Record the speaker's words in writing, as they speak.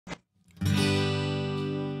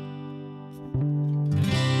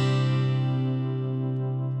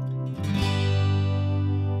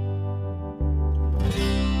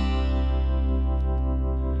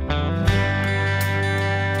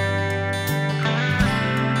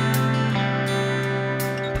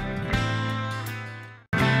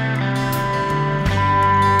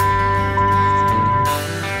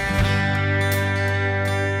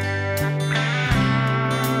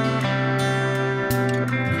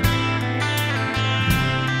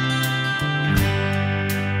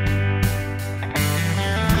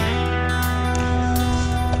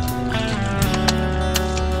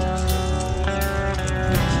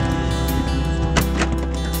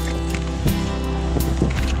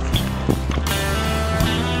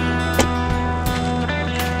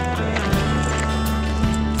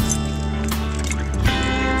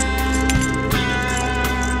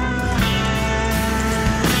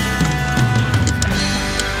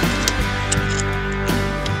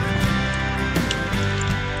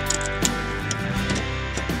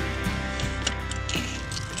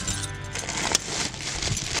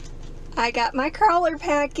I got my crawler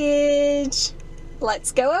package.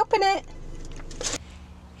 Let's go open it.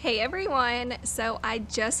 Hey everyone, so I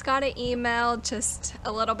just got an email just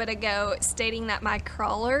a little bit ago stating that my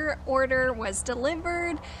crawler order was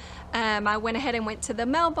delivered. I went ahead and went to the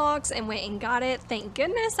mailbox and went and got it. Thank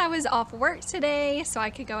goodness I was off work today so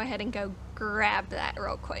I could go ahead and go grab that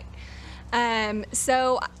real quick.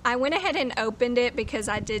 So I went ahead and opened it because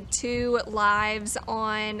I did 2 lives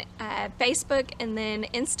on Facebook and then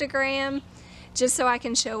Instagram just so I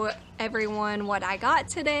can show everyone what I got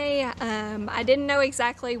today. I didn't know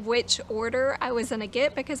exactly which order I was gonna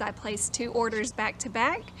get because I placed 2 orders back to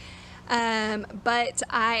back. But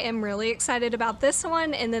I am really excited about this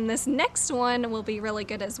one, and then this next one will be really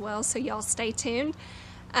good as well, so y'all stay tuned.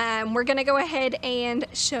 We're gonna go ahead and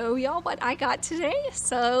show y'all what I got today,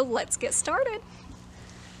 so let's get started.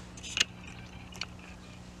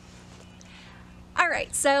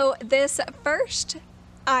 Alright, so this first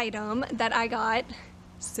item that I got,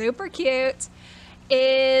 super cute,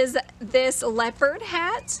 is this leopard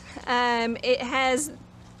hat. It has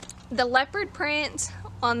the leopard print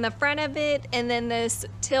on the front of it, and then this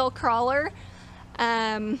teal crawler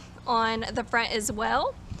on the front as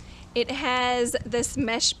well. It has this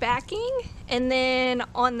mesh backing, and then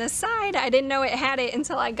on the side, I didn't know it had it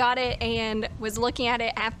until I got it and was looking at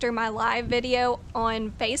it after my live video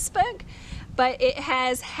on Facebook, but it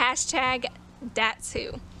has hashtag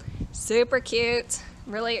Datsu. Super cute,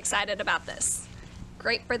 really excited about this.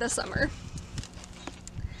 Great for the summer.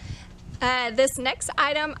 This next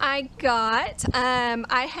item I got,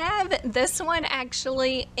 I have this one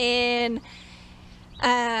actually in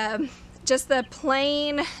just the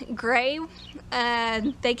plain gray.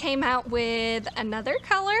 They came out with another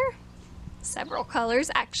color, several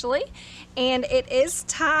colors actually, and it is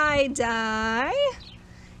tie-dye,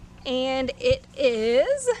 and it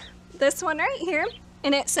is this one right here,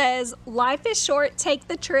 and it says, "Life is short, take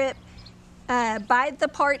the trip, buy the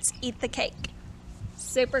parts, eat the cake."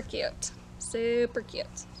 Super cute, super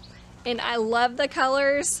cute. And I love the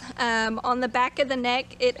colors. On the back of the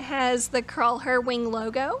neck, it has the CrawlHer wing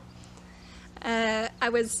logo. I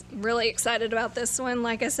was really excited about this one.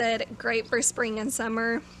 Like I said, great for spring and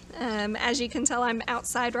summer. As you can tell, I'm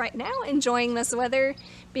outside right now enjoying this weather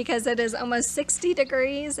because it is almost 60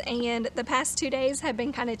 degrees and the past 2 days have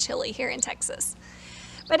been kind of chilly here in Texas.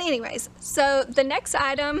 But anyways, so the next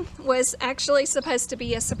item was actually supposed to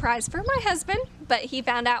be a surprise for my husband, but he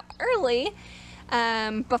found out early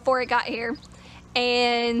before it got here,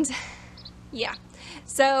 and yeah.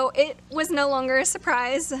 So it was no longer a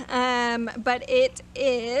surprise, but it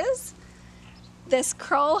is this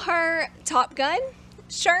CrawlHer Top Gun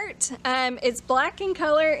shirt. It's black in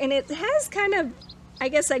color, and it has kind of, I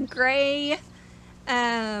guess, a gray,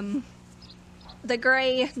 the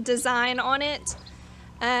gray design on it.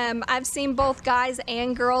 I've seen both guys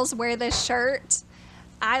and girls wear this shirt.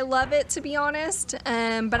 I love it, to be honest,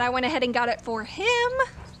 but I went ahead and got it for him.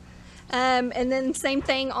 And then same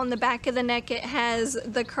thing on the back of the neck, it has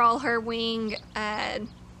the CrawlHer wing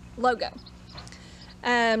logo.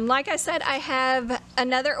 Like I said, I have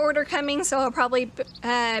another order coming, so I'll probably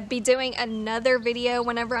be doing another video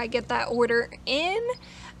whenever I get that order in.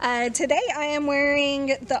 Today I am wearing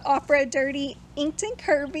the Off-Road Dirty Inked and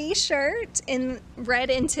Kirby shirt in red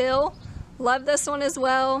and teal. Love this one as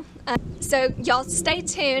well. So y'all stay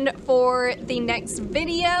tuned for the next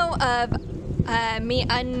video of me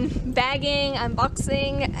unbagging,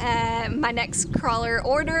 unboxing my next crawler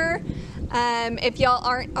order. If y'all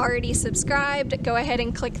aren't already subscribed, go ahead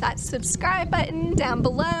and click that subscribe button down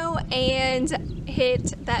below and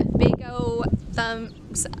hit that big old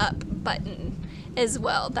thumbs up button as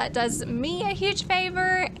well. That does me a huge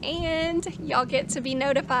favor, and y'all get to be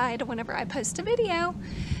notified whenever I post a video.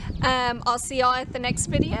 I'll see y'all at the next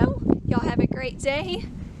video. Y'all have a great day.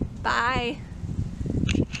 Bye.